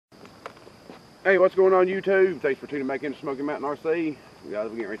Hey, what's going on YouTube? Thanks for tuning back into Smoky Mountain RC. Guys, we're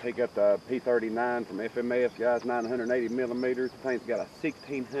getting ready to take up the p39 from FMS, guys, 980 millimeters. The thing's got a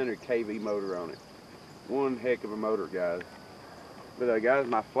 1600 kV motor on it. One heck of a motor, guys. But guys,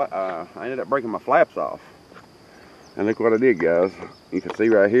 I ended up breaking my flaps off. And look what I did, guys. You can see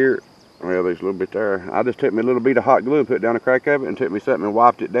right here, well, there's a little bit there. I just took me a little bit of hot glue and put it down the crack of it and took me something and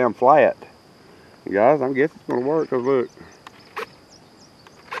wiped it down flat. And guys, I guess it's gonna work, cause look.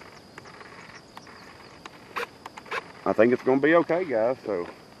 I think it's going to be okay, guys. So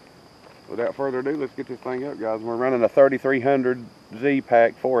without further ado, let's get this thing up, guys. We're running a 3300Z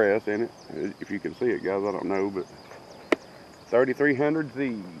pack 4S in it. If you can see it, guys, I don't know, but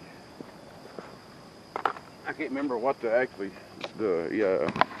 3300Z. I can't remember what the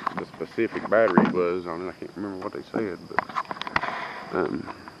specific battery was on it. I can't remember what they said, but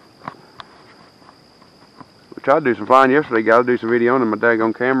we tried to do some flying yesterday, guys. Do some video on my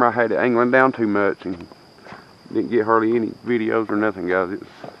daggone camera. I had it angling down too much and didn't get hardly any videos or nothing, guys.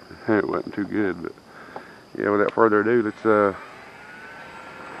 It wasn't too good, but yeah, without further ado, let's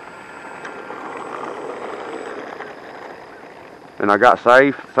and I got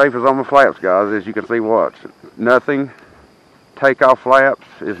safe is on my flaps, guys. As you can see, watch, nothing. Takeoff flaps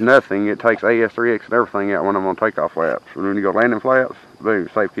is nothing. It takes AS3X and everything out when I'm on takeoff flaps. And when you go landing flaps, boom,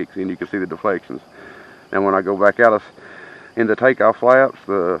 safe kicks in. You can see the deflections. And when I go back out into takeoff flaps,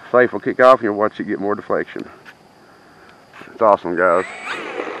 the safe will kick off and you'll watch it get more deflection. It's awesome, guys.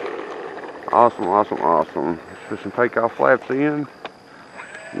 Awesome, awesome, awesome. Let's put some takeoff flaps in.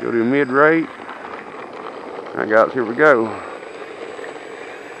 Go to mid-rate. Alright, guys, here we go.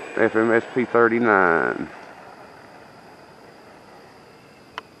 FMS p39.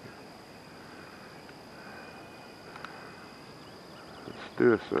 Let's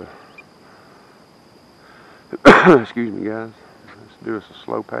do us a excuse me, guys. Let's do us a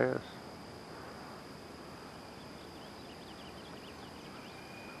slow pass.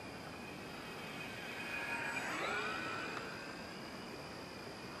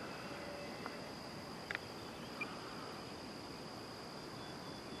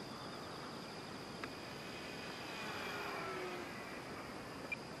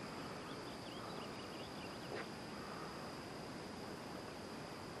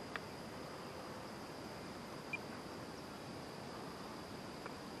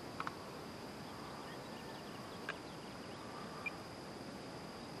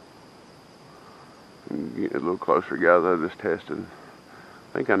 Get a little closer, guys. I just tested. I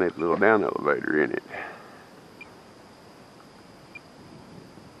think I need a little down elevator in it.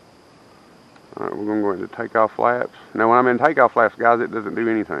 Alright, we're going to go into takeoff flaps. Now, when I'm in takeoff flaps, guys, it doesn't do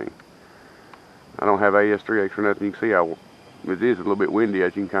anything. I don't have AS3X or nothing. You can see how it is a little bit windy,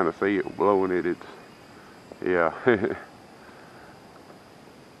 as you can kind of see it blowing it. It's, yeah.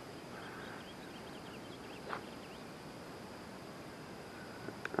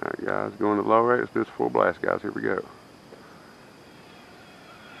 Alright, guys, going to low rate. Let's do this full blast, guys. Here we go.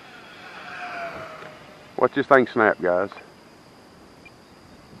 Watch this thing snap, guys.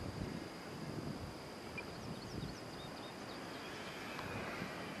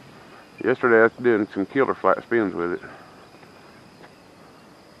 Yesterday I was doing some killer flat spins with it.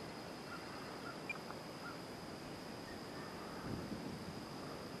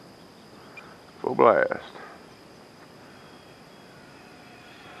 Full blast.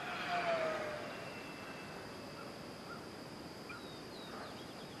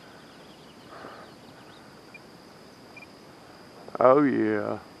 Oh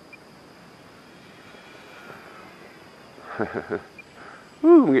yeah.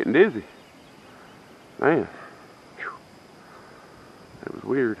 Ooh, I'm getting dizzy. Man. Whew. That was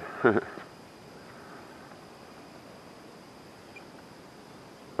weird.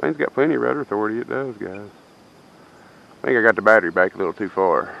 Thing's got plenty of rudder authority, it does, guys. I think I got the battery back a little too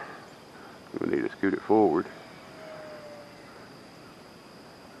far. We need to scoot it forward.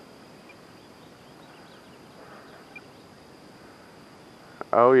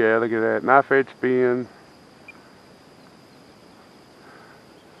 Oh yeah, look at that. Knife edge spin.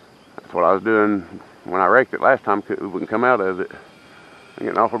 That's what I was doing when I wrecked it last time. We wouldn't come out of it. I'm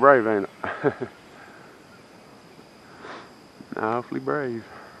getting awful brave, ain't it? Awfully brave.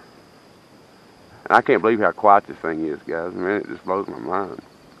 And I can't believe how quiet this thing is, guys. Man, it just blows my mind.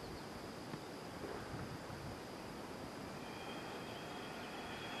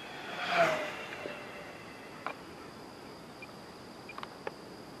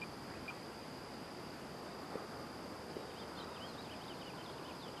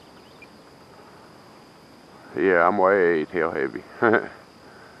 Yeah, I'm way tail heavy. I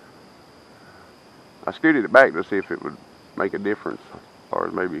scooted it back to see if it would make a difference, as far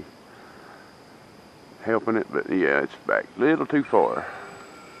as maybe helping it, but yeah, it's back a little too far.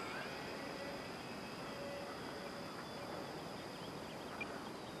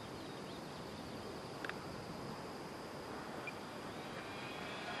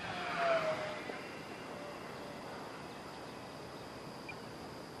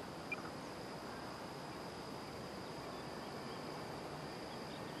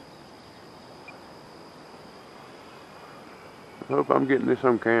 I hope I'm getting this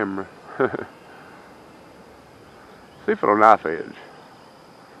on camera. See if it'll knife edge.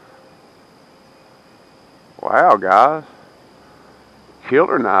 Wow, guys.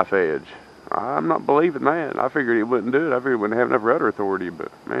 Killer knife edge. I'm not believing that. I figured it wouldn't do it. I figured it wouldn't have enough rudder authority, but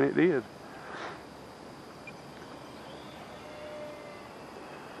man, it did.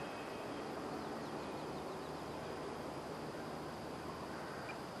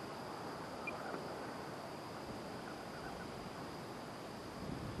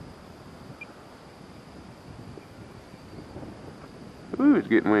 Ooh, it's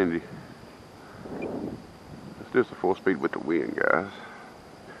getting windy. It's just a full speed with the wind, guys.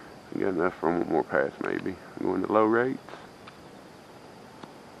 I got enough for one more pass, maybe. I'm going to low rates.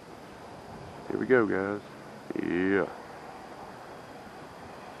 Here we go, guys. Yeah.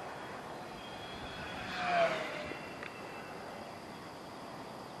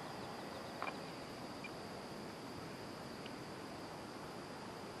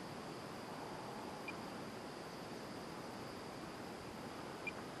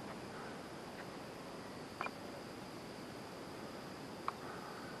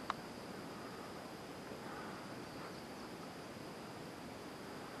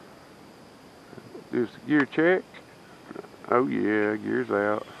 Just a gear check. Oh yeah, gear's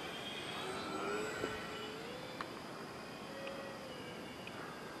out.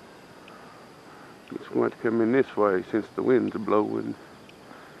 It's going to come in this way since the winds are blowing.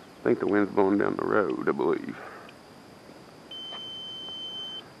 I think the wind's blowing down the road, I believe.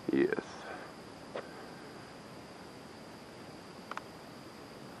 Yes.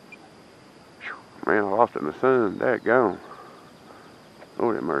 Man, I lost it in the sun. Daggone.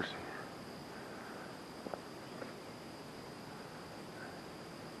 Lord have mercy.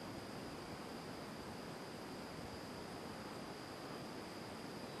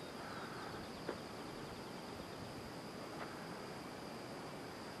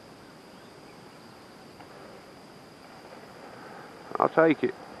 I'll take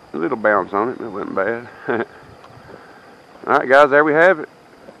it. A little bounce on it, that wasn't bad. Alright guys, there we have it.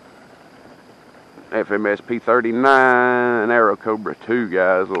 FMS p39 aerocobra 2,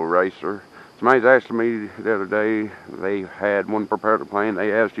 guys, little racer. Somebody's asked me the other day, they had one propeller plane,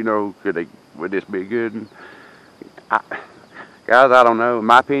 they asked, you know, would this be good? Guys, I don't know. In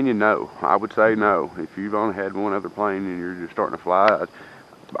my opinion, no. I would say no. If you've only had one other plane and you're just starting to fly,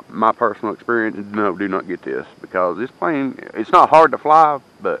 my personal experience, no, do not get this, because this plane, it's not hard to fly,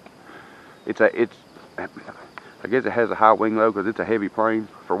 but I guess it has a high wing load because it's a heavy plane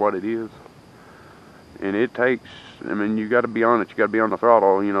for what it is, and it takes, I mean, you got to be on it, you got to be on the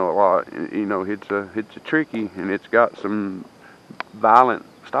throttle, you know, a lot, you know, it's a tricky, and it's got some violent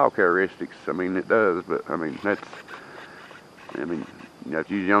style characteristics. I mean, it does, but I mean, you have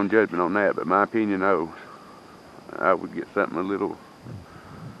to use your own judgment on that, but in my opinion, no. I would get something a little,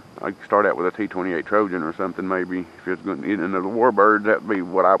 I'd start out with a T-28 Trojan or something, maybe. If it's going to get into the warbird, that'd be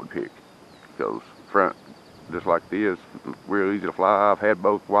what I would pick. Because front, just like this, real easy to fly. I've had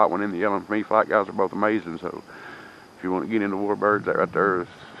both white one and the yellow. For me, flight guys are both amazing. So if you want to get into warbirds, that right there is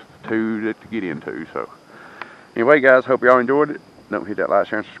two to get into. So anyway, guys, hope y'all enjoyed it. Don't hit that like,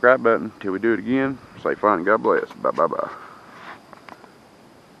 share, and subscribe button. Till we do it again, stay fun and God bless. Bye, bye, bye.